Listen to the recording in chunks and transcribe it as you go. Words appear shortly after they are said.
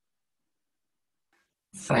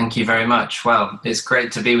Thank you very much. Well, it's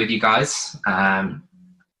great to be with you guys.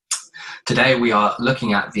 Today we are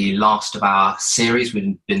looking at the last of our series.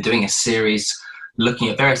 We've been doing a series looking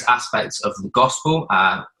at various aspects of the gospel,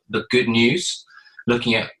 the good news,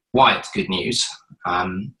 looking at why it's good news.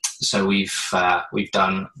 So we've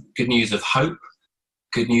done good news of hope,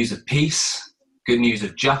 good news of peace, good news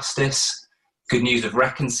of justice, good news of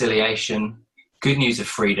reconciliation, good news of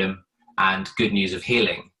freedom, and good news of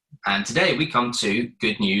healing. And today we come to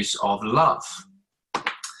good news of love. And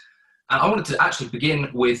I wanted to actually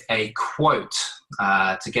begin with a quote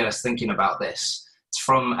to get us thinking about this. It's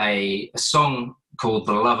from a song called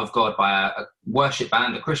The Love of God by a worship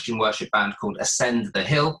band, a Christian worship band called Ascend the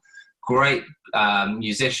Hill. Great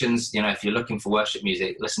musicians. You know, if you're looking for worship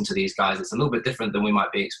music, listen to these guys. It's a little bit different than we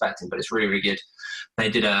might be expecting, but it's really, really good.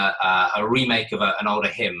 They did a remake of an older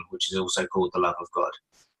hymn, which is also called The Love of God.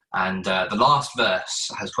 And the last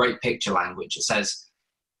verse has great picture language. It says,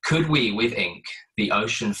 "Could we with ink the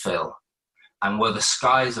ocean fill, and were the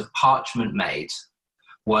skies of parchment made,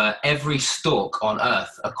 were every stalk on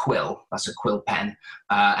earth a quill," that's a quill pen,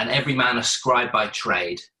 "and every man a scribe by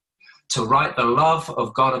trade, to write the love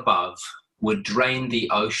of God above would drain the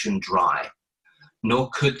ocean dry, nor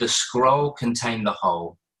could the scroll contain the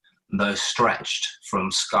whole, though stretched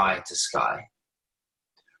from sky to sky."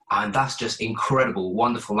 And that's just incredible,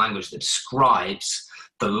 wonderful language that describes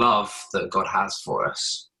the love that God has for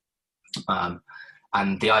us.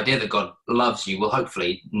 And the idea that God loves you will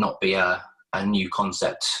hopefully not be a new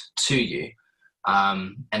concept to you.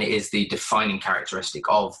 And it is the defining characteristic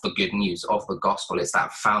of the good news, of the gospel. It's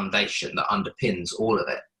that foundation that underpins all of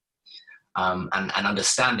it. And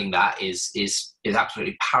understanding that is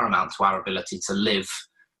absolutely paramount to our ability to live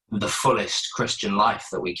the fullest Christian life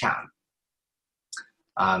that we can.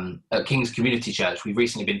 At King's Community Church, we've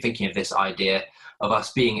recently been thinking of this idea of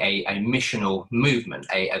us being a missional movement,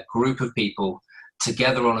 a group of people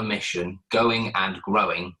together on a mission, going and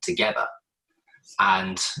growing together.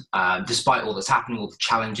 And despite all that's happening, all the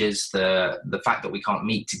challenges, the fact that we can't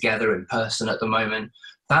meet together in person at the moment,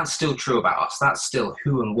 that's still true about us. That's still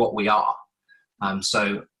who and what we are.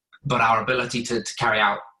 But our ability to carry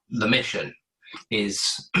out the mission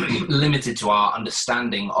is limited to our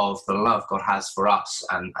understanding of the love God has for us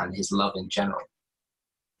and his love in general.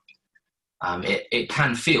 It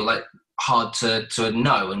can feel like hard to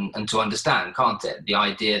know and to understand, can't it? The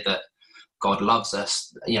idea that God loves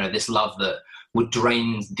us, this love that would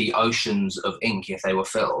drain the oceans of ink if they were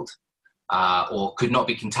filled, or could not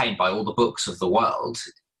be contained by all the books of the world.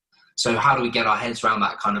 So how do we get our heads around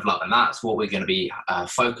that kind of love? And that's what we're going to be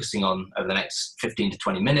focusing on over the next 15 to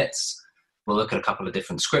 20 minutes. We'll look at a couple of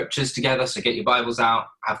different scriptures together, so get your Bibles out,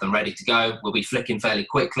 have them ready to go. We'll be flicking fairly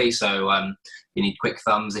quickly, so you need quick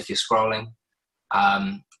thumbs if you're scrolling.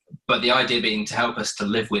 But the idea being to help us to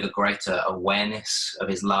live with a greater awareness of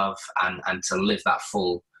his love and to live that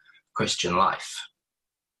full Christian life.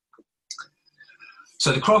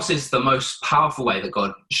 So the cross is the most powerful way that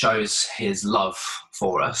God shows his love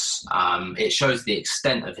for us. It shows the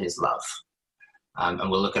extent of his love.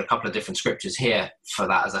 And we'll look at a couple of different scriptures here for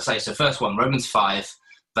that, as I say. So first one, Romans 5,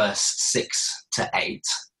 verse 6 to 8.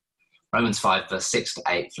 Romans 5, verse 6 to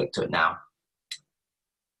 8. Flick to it now.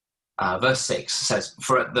 Verse 6 says,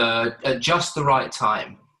 "For at just the right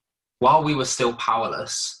time, while we were still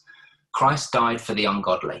powerless, Christ died for the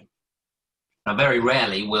ungodly." Now, very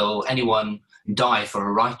rarely will anyone die for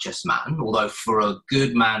a righteous man, although for a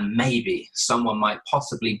good man, maybe someone might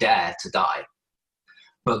possibly dare to die.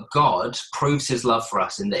 But God proves his love for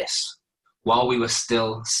us in this: while we were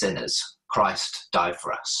still sinners, Christ died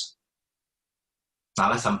for us.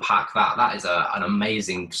 Now let's unpack that. That is an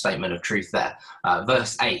amazing statement of truth there.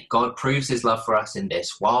 Verse 8, God proves his love for us in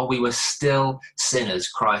this: while we were still sinners,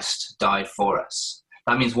 Christ died for us.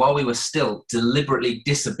 That means while we were still deliberately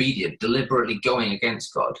disobedient, deliberately going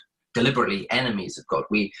against God, deliberately enemies of God,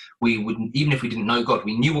 we wouldn't, even if we didn't know God,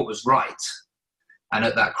 we knew what was right. And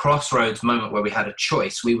at that crossroads moment where we had a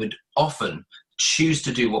choice, we would often choose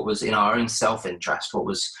to do what was in our own self-interest, what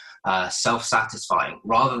was self-satisfying,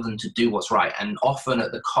 rather than to do what's right, and often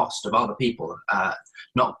at the cost of other people,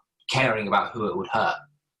 not caring about who it would hurt.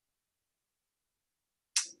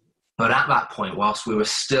 But at that point, whilst we were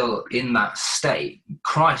still in that state,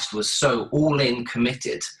 Christ was so all in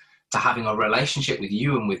committed to having a relationship with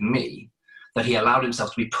you and with me that he allowed himself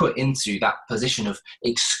to be put into that position of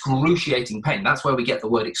excruciating pain. That's where we get the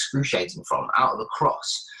word excruciating from, out of the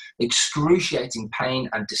cross. Excruciating pain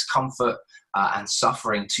and discomfort and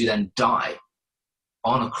suffering to then die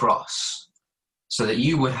on a cross so that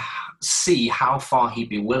you would see how far he'd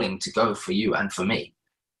be willing to go for you and for me.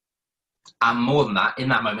 And more than that, in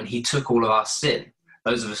that moment, he took all of our sin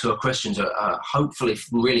those of us who are Christians are hopefully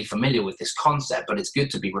really familiar with this concept, but it's good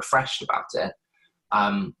to be refreshed about it.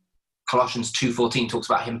 Colossians 2:14 talks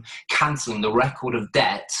about him cancelling the record of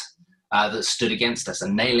debt that stood against us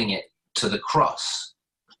and nailing it to the cross.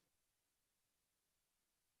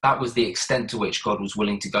 That was the extent to which God was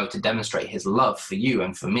willing to go to demonstrate his love for you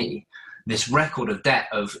and for me. This record of debt,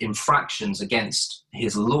 of infractions against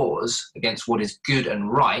his laws, against what is good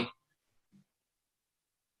and right,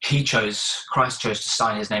 Christ chose to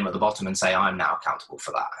sign his name at the bottom and say, I'm now accountable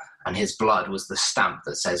for that. And his blood was the stamp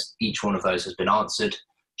that says each one of those has been answered,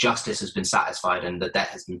 justice has been satisfied, and the debt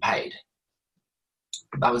has been paid.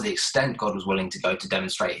 That was the extent God was willing to go to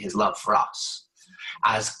demonstrate his love for us.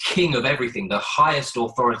 As king of everything, the highest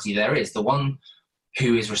authority there is, the one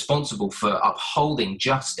who is responsible for upholding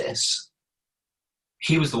justice,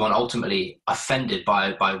 he was the one ultimately offended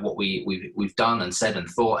by what we've done and said and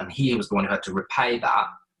thought, and he was the one who had to repay that.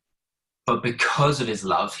 But because of his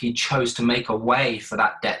love, he chose to make a way for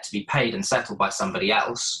that debt to be paid and settled by somebody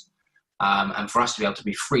else, and for us to be able to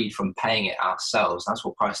be freed from paying it ourselves. That's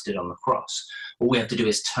what Christ did on the cross. All we have to do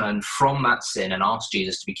is turn from that sin and ask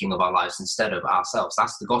Jesus to be king of our lives instead of ourselves.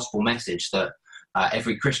 That's the gospel message that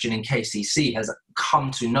every Christian in KCC has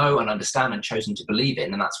come to know and understand and chosen to believe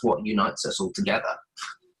in, and that's what unites us all together.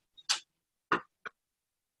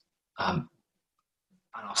 And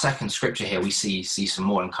our second scripture here, we see some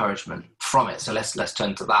more encouragement from it. So let's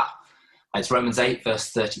turn to that. It's Romans 8,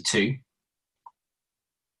 verse 32.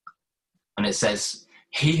 And it says,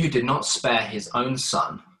 he who did not spare his own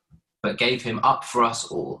son, but gave him up for us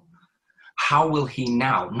all, how will he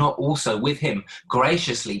now not also with him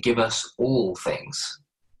graciously give us all things?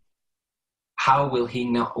 How will he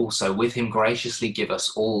not also with him graciously give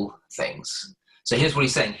us all things? So here's what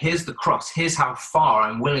he's saying. Here's the cross. Here's how far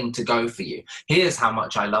I'm willing to go for you. Here's how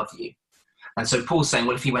much I love you. And so Paul's saying,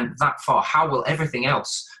 well, if he went that far, how will everything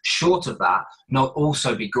else short of that not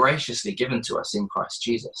also be graciously given to us in Christ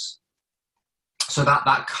Jesus? So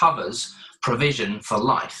that covers provision for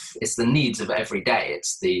life. It's the needs of every day.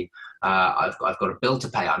 It's the I've got a bill to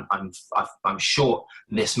pay. I'm short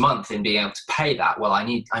this month in being able to pay that. Well, I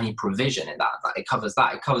need provision in that. It covers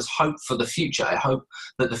that. It covers hope for the future. I hope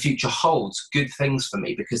that the future holds good things for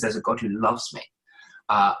me because there's a God who loves me.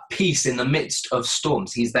 Peace in the midst of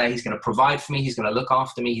storms. He's there. He's going to provide for me. He's going to look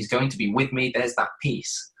after me. He's going to be with me. There's that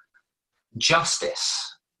peace. Justice.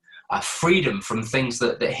 Freedom from things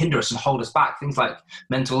that hinder us and hold us back. Things like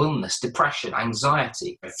mental illness, depression,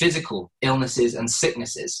 anxiety, physical illnesses and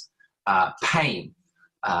sicknesses. Pain,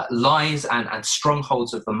 lies and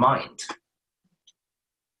strongholds of the mind.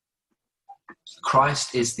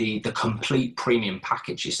 Christ is the complete premium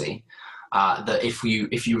package, you see, that if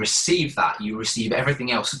you receive that, you receive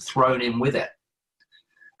everything else thrown in with it.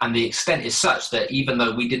 And the extent is such that even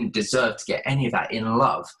though we didn't deserve to get any of that in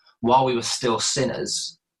love, while we were still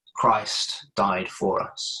sinners, Christ died for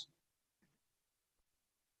us.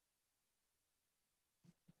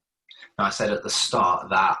 Now, I said at the start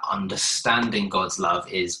that understanding God's love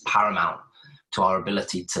is paramount to our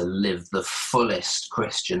ability to live the fullest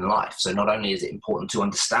Christian life. So not only is it important to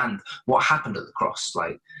understand what happened at the cross,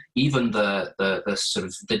 like even the sort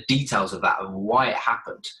of the details of that, of why it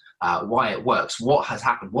happened, why it works, what has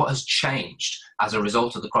happened, what has changed as a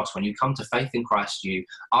result of the cross. When you come to faith in Christ, you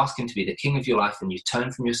ask him to be the king of your life and you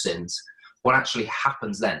turn from your sins, what actually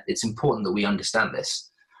happens then? It's important that we understand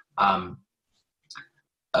this.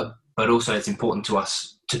 But also it's important to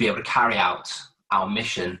us to be able to carry out our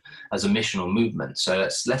mission as a missional movement. So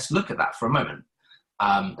let's look at that for a moment.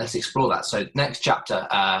 Let's explore that. So next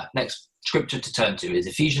scripture to turn to is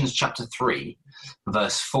Ephesians chapter 3,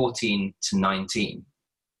 verse 14 to 19.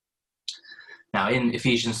 Now in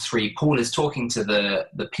Ephesians 3, Paul is talking to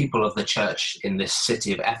the people of the church in this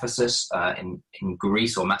city of Ephesus, in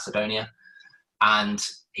Greece or Macedonia, and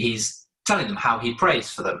he's telling them how he prays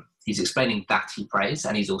for them. He's explaining that he prays,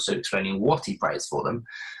 and he's also explaining what he prays for them.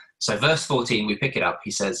 So verse 14, we pick it up.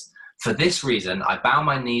 He says, "For this reason I bow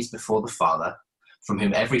my knees before the Father, from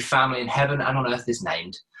whom every family in heaven and on earth is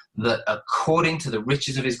named, that according to the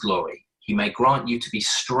riches of his glory, he may grant you to be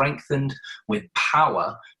strengthened with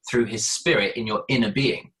power through his Spirit in your inner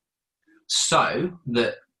being, so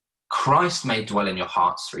that Christ may dwell in your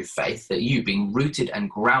hearts through faith, that you, being rooted and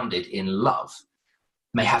grounded in love,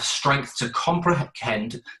 may have strength to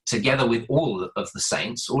comprehend together with all of the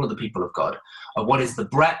saints, all of the people of God, of what is the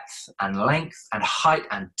breadth and length and height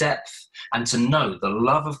and depth, and to know the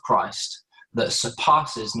love of Christ that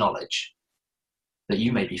surpasses knowledge, that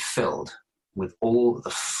you may be filled with all the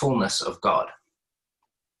fullness of God."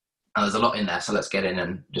 Now there's a lot in there, so let's get in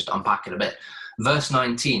and just unpack it a bit. Verse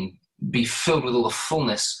 19, be filled with all the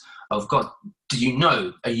fullness of God. do you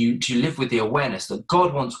know, do you live with the awareness that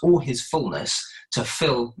God wants all his fullness to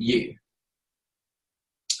fill you?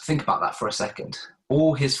 Think about that for a second.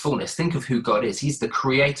 All his fullness. Think of who God is. He's the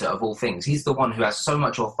creator of all things. He's the one who has so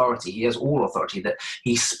much authority. He has all authority that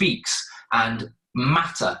he speaks and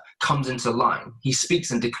matter comes into line. He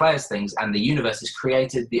speaks and declares things, and the universe is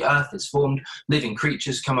created, the earth is formed, living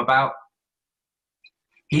creatures come about.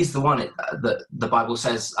 He's the one that the Bible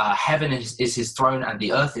says heaven is his throne and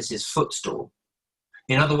the earth is his footstool.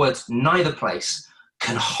 In other words, neither place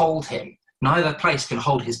can hold him. Neither place can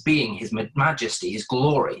hold his being, his majesty, his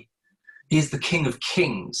glory. He is the King of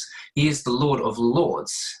kings. He is the Lord of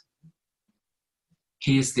lords.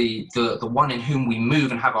 He is the one in whom we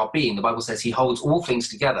move and have our being. The Bible says he holds all things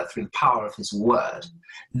together through the power of his word.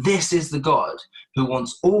 This is the God who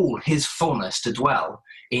wants all his fullness to dwell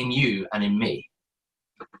in you and in me.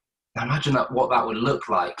 Now imagine what that would look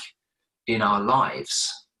like in our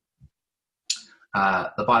lives.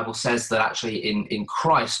 The Bible says that actually in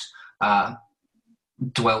Christ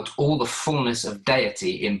dwelt all the fullness of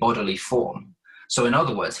deity in bodily form. So in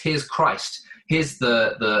other words, here's Christ. Here's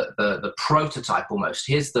the prototype almost.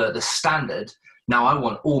 Here's the standard. Now I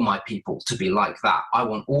want all my people to be like that. I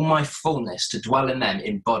want all my fullness to dwell in them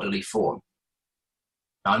in bodily form.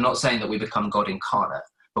 Now I'm not saying that we become God incarnate,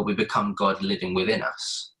 but we become God living within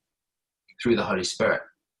us through the Holy Spirit.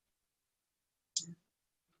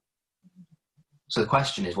 So the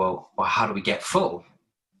question is, well, how do we get full?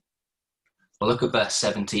 Well, look at verse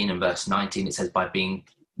 17 and verse 19. It says, by being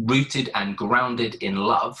rooted and grounded in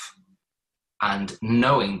love and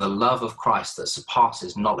knowing the love of Christ that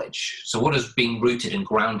surpasses knowledge. So what does being rooted and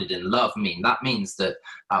grounded in love mean? That means that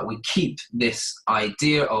we keep this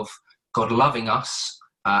idea of God loving us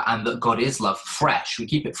and that God is love fresh. We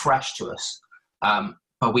keep it fresh to us.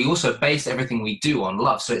 But we also base everything we do on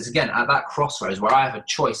love. So it's, again, at that crossroads where I have a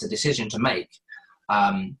choice, a decision to make.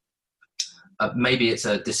 Maybe it's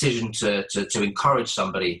a decision to encourage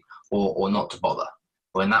somebody or not to bother.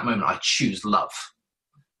 Or in that moment, I choose love.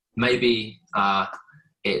 Maybe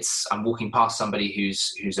it's I'm walking past somebody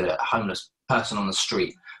who's a homeless person on the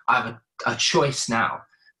street. I have a choice now.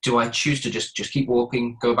 Do I choose to just keep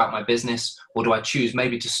walking, go about my business? Or do I choose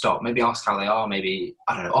maybe to stop, maybe ask how they are, maybe,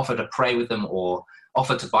 I don't know, offer to pray with them or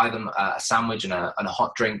offer to buy them a sandwich and a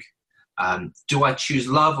hot drink? Do I choose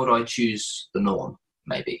love or do I choose the norm,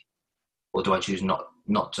 maybe? Or do I choose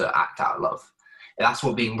not to act out of love? That's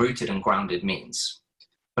what being rooted and grounded means.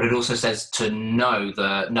 But it also says to knowing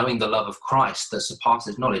the love of Christ that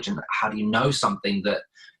surpasses knowledge. And how do you know something that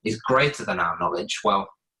is greater than our knowledge? Well,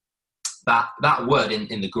 that word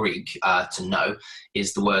in the Greek, to know,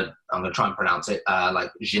 is the word, I'm going to try and pronounce it, like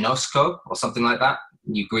ginosko or something like that.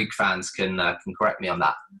 You Greek fans can correct me on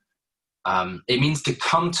that. It means to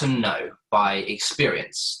come to know by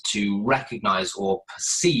experience, to recognize or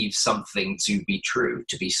perceive something to be true,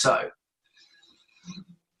 to be so.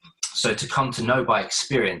 So to come to know by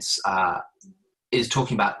experience is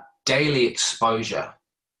talking about daily exposure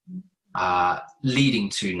leading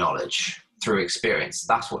to knowledge through experience.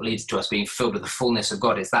 That's what leads to us being filled with the fullness of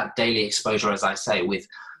God. It's that daily exposure, as I say, with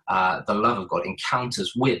the love of God,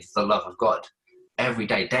 encounters with the love of God. Every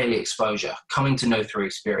day, daily exposure, coming to know through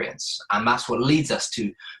experience. And that's what leads us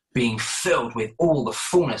to being filled with all the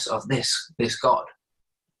fullness of this God.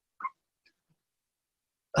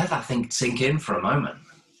 Let that thing sink in for a moment.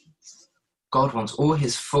 God wants all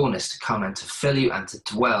his fullness to come and to fill you and to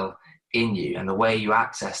dwell in you. And the way you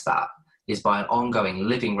access that is by an ongoing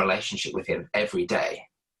living relationship with him every day.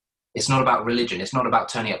 It's not about religion. It's not about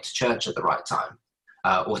turning up to church at the right time.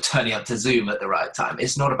 Or turning up to Zoom at the right time.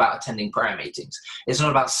 It's not about attending prayer meetings. It's not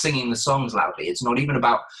about singing the songs loudly. It's not even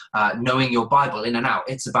about knowing your Bible in and out.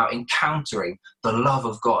 It's about encountering the love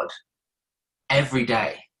of God every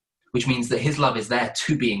day, which means that his love is there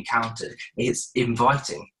to be encountered. It's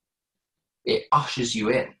inviting. It ushers you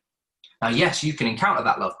in. Now, yes, you can encounter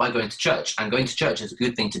that love by going to church, and going to church is a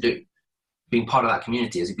good thing to do. Being part of that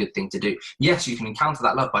community is a good thing to do. Yes, you can encounter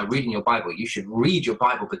that love by reading your Bible. You should read your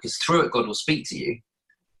Bible because through it, God will speak to you.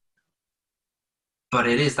 But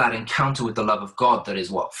it is that encounter with the love of God that is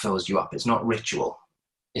what fills you up. It's not ritual.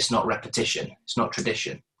 It's not repetition. It's not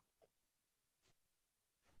tradition.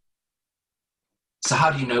 So how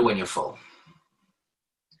do you know when you're full?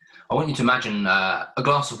 I want you to imagine a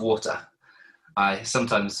glass of water. I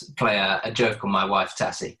sometimes play a joke on my wife,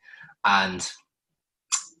 Tessie, and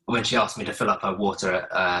when she asks me to fill up her water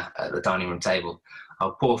at the dining room table,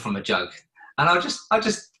 I'll pour from a jug, and I'll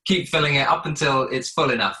just keep filling it up until it's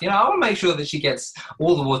full enough. You know, I want to make sure that she gets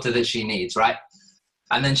all the water that she needs, right?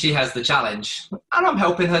 And then she has the challenge, and I'm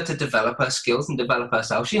helping her to develop her skills and develop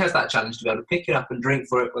herself. She has that challenge to be able to pick it up and drink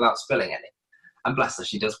for it without spilling any. And bless her,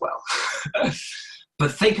 she does well.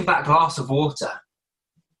 But think of that glass of water.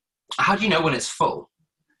 How do you know when it's full?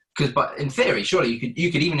 But in theory, surely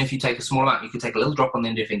you could, even if you take a small amount, you could take a little drop on the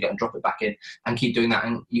end of your finger and drop it back in and keep doing that.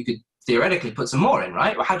 And you could theoretically put some more in,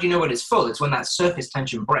 right? Well, how do you know when it's full? It's when that surface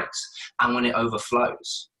tension breaks and when it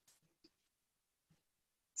overflows.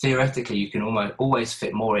 Theoretically, you can always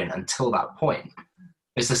fit more in until that point.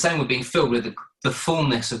 It's the same with being filled with the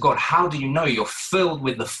fullness of God. How do you know you're filled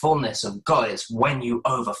with the fullness of God? It's when you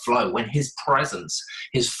overflow, when his presence,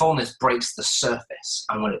 his fullness breaks the surface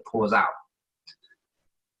and when it pours out.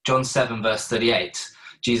 John 7, verse 38,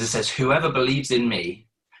 Jesus says, whoever believes in me,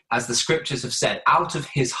 as the scriptures have said, out of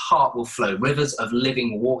his heart will flow rivers of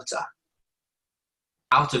living water.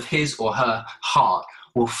 Out of his or her heart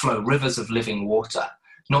will flow rivers of living water.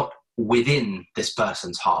 Not within this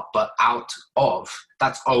person's heart, but out of,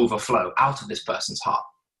 that's overflow, out of this person's heart.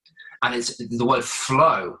 And it's the word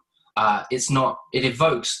flow, it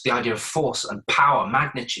evokes the idea of force and power,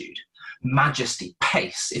 magnitude, majesty,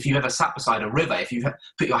 pace. If you've ever sat beside a river, if you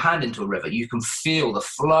put your hand into a river, you can feel the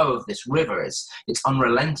flow of this river. It's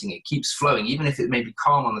unrelenting, it keeps flowing. Even if it may be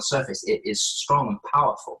calm on the surface, it is strong and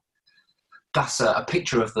powerful. That's a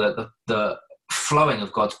picture of the flowing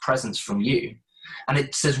of God's presence from you. And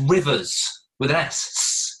it says rivers with an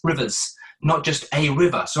S, rivers, not just a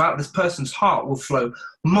river. So out of this person's heart will flow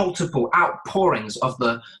multiple outpourings of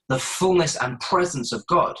the fullness and presence of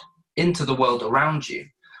God into the world around you.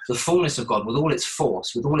 The fullness of God with all its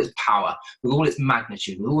force, with all its power, with all its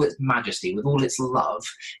magnitude, with all its majesty, with all its love,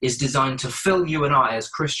 is designed to fill you and I as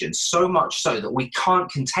Christians, so much so that we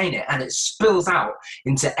can't contain it, and it spills out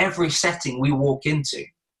into every setting we walk into.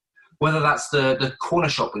 Whether that's the corner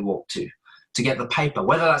shop we walk to get the paper,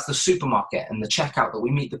 whether that's the supermarket and the checkout that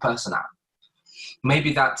we meet the person at.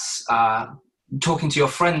 Maybe that's talking to your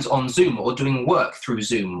friends on Zoom, or doing work through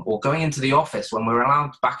Zoom, or going into the office when we're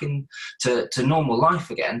allowed back into normal life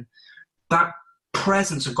again. That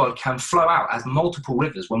presence of God can flow out as multiple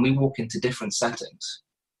rivers when we walk into different settings.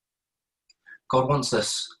 God wants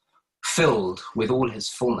us filled with all his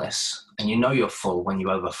fullness, and you know you're full when you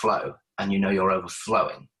overflow, and you know you're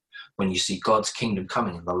overflowing when you see God's kingdom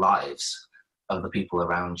coming in the lives of the people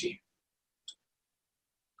around you.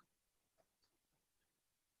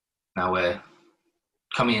 Now we're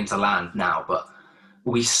coming into land now, but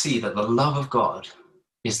we see that the love of God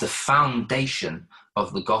is the foundation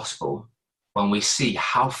of the gospel when we see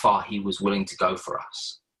how far he was willing to go for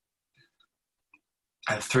us.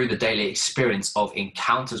 And through the daily experience of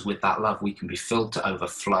encounters with that love, we can be filled to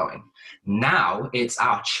overflowing. Now it's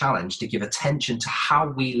our challenge to give attention to how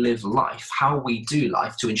we live life, how we do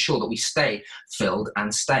life, to ensure that we stay filled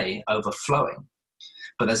and stay overflowing.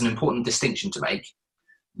 But there's an important distinction to make,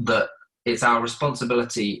 that it's our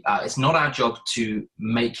responsibility. It's not our job to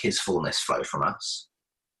make his fullness flow from us.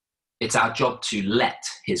 It's our job to let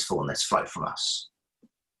his fullness flow from us.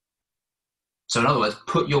 So in other words,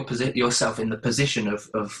 put yourself in the position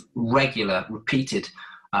of regular, repeated,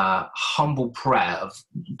 humble prayer, of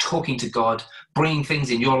talking to God, bringing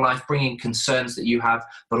things in your life, bringing concerns that you have,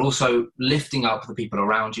 but also lifting up the people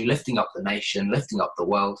around you, lifting up the nation, lifting up the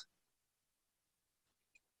world.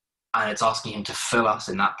 And it's asking him to fill us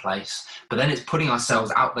in that place. But then it's putting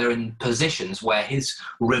ourselves out there in positions where his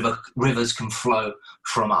rivers can flow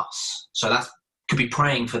from us. So that could be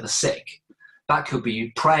praying for the sick. That could be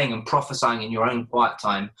you praying and prophesying in your own quiet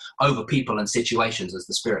time over people and situations as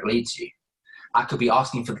the Spirit leads you. That could be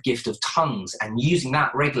asking for the gift of tongues and using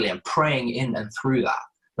that regularly and praying in and through that,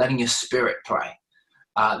 letting your spirit pray.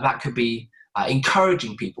 That could be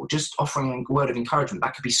encouraging people, just offering a word of encouragement.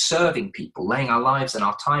 That could be serving people, laying our lives and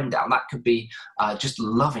our time down. That could be just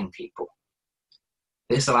loving people.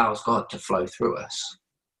 This allows God to flow through us.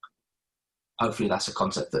 Hopefully that's a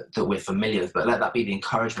concept that we're familiar with, but let that be the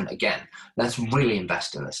encouragement again. Let's really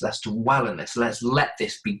invest in this. Let's dwell in this. Let's let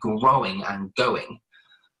this be growing and going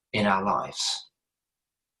in our lives.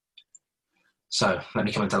 So let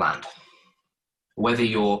me come into land. Whether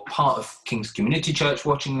you're part of King's Community Church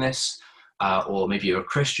watching this, or maybe you're a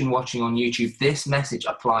Christian watching on YouTube, this message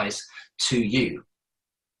applies to you.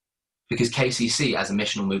 Because KCC as a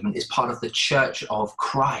missional movement is part of the Church of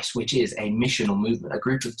Christ, which is a missional movement, a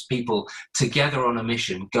group of people together on a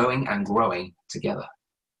mission, going and growing together.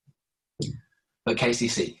 But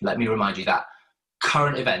KCC, let me remind you that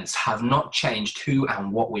current events have not changed who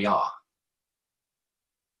and what we are.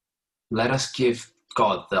 Let us give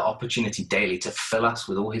God the opportunity daily to fill us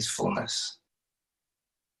with all his fullness.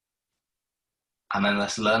 And then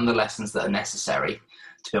let's learn the lessons that are necessary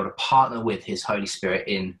to be able to partner with his Holy Spirit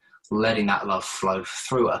in letting that love flow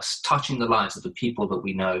through us, touching the lives of the people that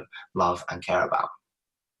we know, love, and care about.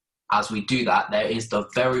 as we do that, there is the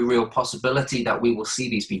very real possibility that we will see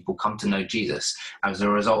these people come to know Jesus as a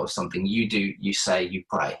result of something you do, you say, you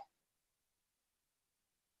pray.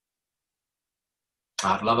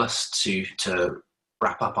 I'd love us to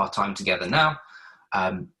wrap up our time together now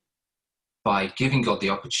by giving God the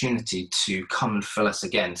opportunity to come and fill us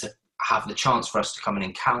again, to have the chance for us to come and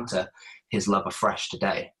encounter his love afresh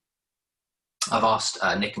today. I've asked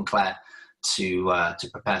Nick and Claire to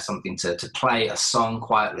prepare something to play a song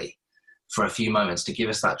quietly for a few moments, to give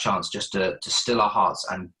us that chance just to still our hearts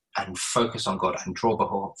and focus on God and draw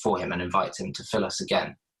before him and invite him to fill us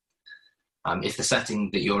again. If the setting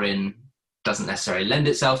that you're in doesn't necessarily lend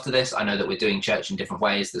itself to this, I know that we're doing church in different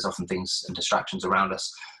ways, there's often things and distractions around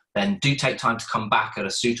us, then do take time to come back at a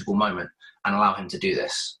suitable moment and allow him to do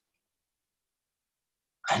this.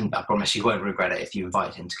 And I promise you won't regret it if you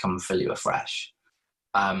invite him to come and fill you afresh.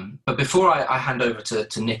 But before I hand over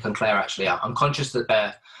to Nick and Claire, actually, I'm conscious that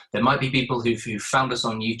there might be people who've found us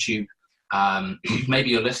on YouTube. Maybe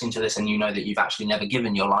you're listening to this and you know that you've actually never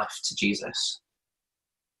given your life to Jesus.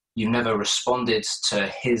 You've never responded to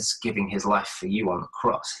his giving his life for you on the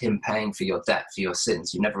cross, him paying for your debt, for your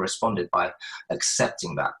sins. You never responded by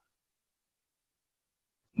accepting that.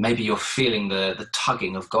 Maybe you're feeling the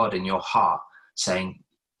tugging of God in your heart saying,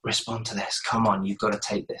 respond to this. Come on, you've got to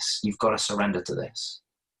take this. You've got to surrender to this.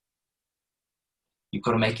 You've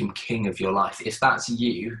got to make him king of your life. If that's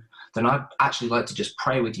you, then I'd actually like to just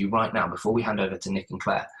pray with you right now before we hand over to Nick and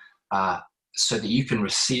Claire, so that you can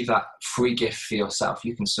receive that free gift for yourself.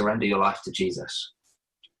 You can surrender your life to Jesus.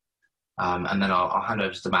 And then I'll hand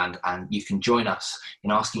over to the band and you can join us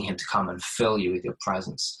in asking him to come and fill you with your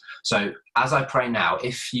presence. So as I pray now,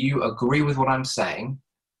 if you agree with what I'm saying,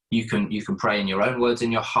 you can pray in your own words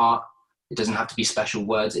in your heart. It doesn't have to be special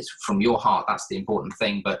words. It's from your heart. That's the important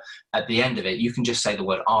thing. But at the end of it, you can just say the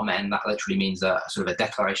word amen. That literally means a sort of a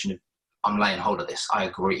declaration of, I'm laying hold of this. I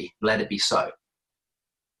agree. Let it be so.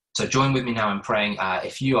 So join with me now in praying.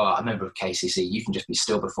 If you are a member of KCC, you can just be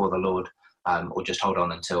still before the Lord, or just hold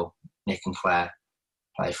on until Nick and Claire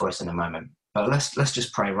play for us in a moment. But let's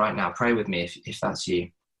just pray right now. Pray with me if that's you.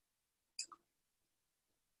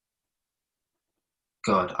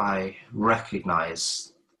 God, I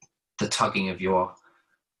recognize the tugging of you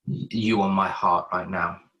on my heart right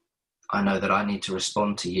now. I know that I need to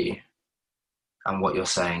respond to you and what you're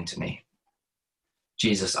saying to me.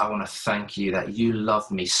 Jesus, I want to thank you that you love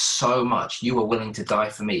me so much. You were willing to die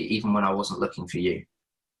for me, even when I wasn't looking for you,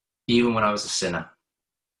 even when I was a sinner,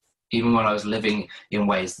 even when I was living in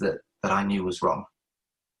ways that I knew was wrong.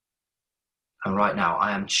 And right now,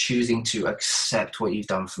 I am choosing to accept what you've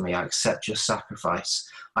done for me. I accept your sacrifice.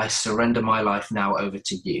 I surrender my life now over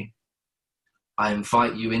to you. I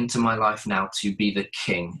invite you into my life now to be the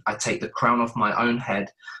king. I take the crown off my own head.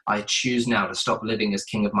 I choose now to stop living as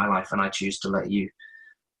king of my life, and I choose to let you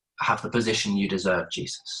have the position you deserve,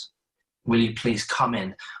 Jesus. Will you please come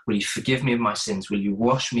in? Will you forgive me of my sins? Will you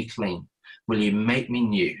wash me clean? Will you make me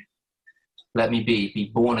new? Let me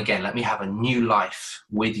be born again. Let me have a new life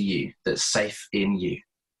with you that's safe in you.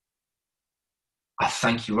 I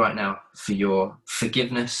thank you right now for your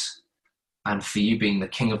forgiveness and for you being the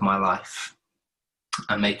king of my life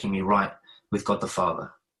and making me right with God the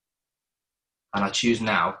Father. And I choose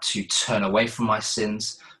now to turn away from my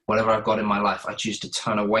sins. Whatever I've got in my life, I choose to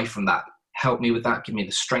turn away from that. Help me with that. Give me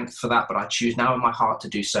the strength for that. But I choose now in my heart to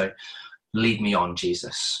do so. Lead me on,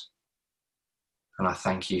 Jesus. And I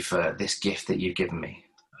thank you for this gift that you've given me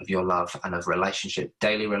of your love and of relationship,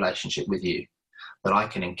 daily relationship with you, that I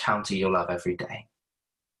can encounter your love every day.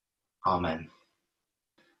 Amen.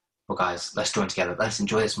 Well, guys, let's join together. Let's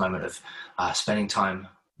enjoy this moment of spending time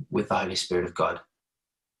with the Holy Spirit of God.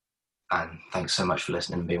 And thanks so much for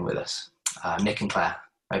listening and being with us. Nick and Claire,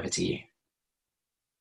 over to you.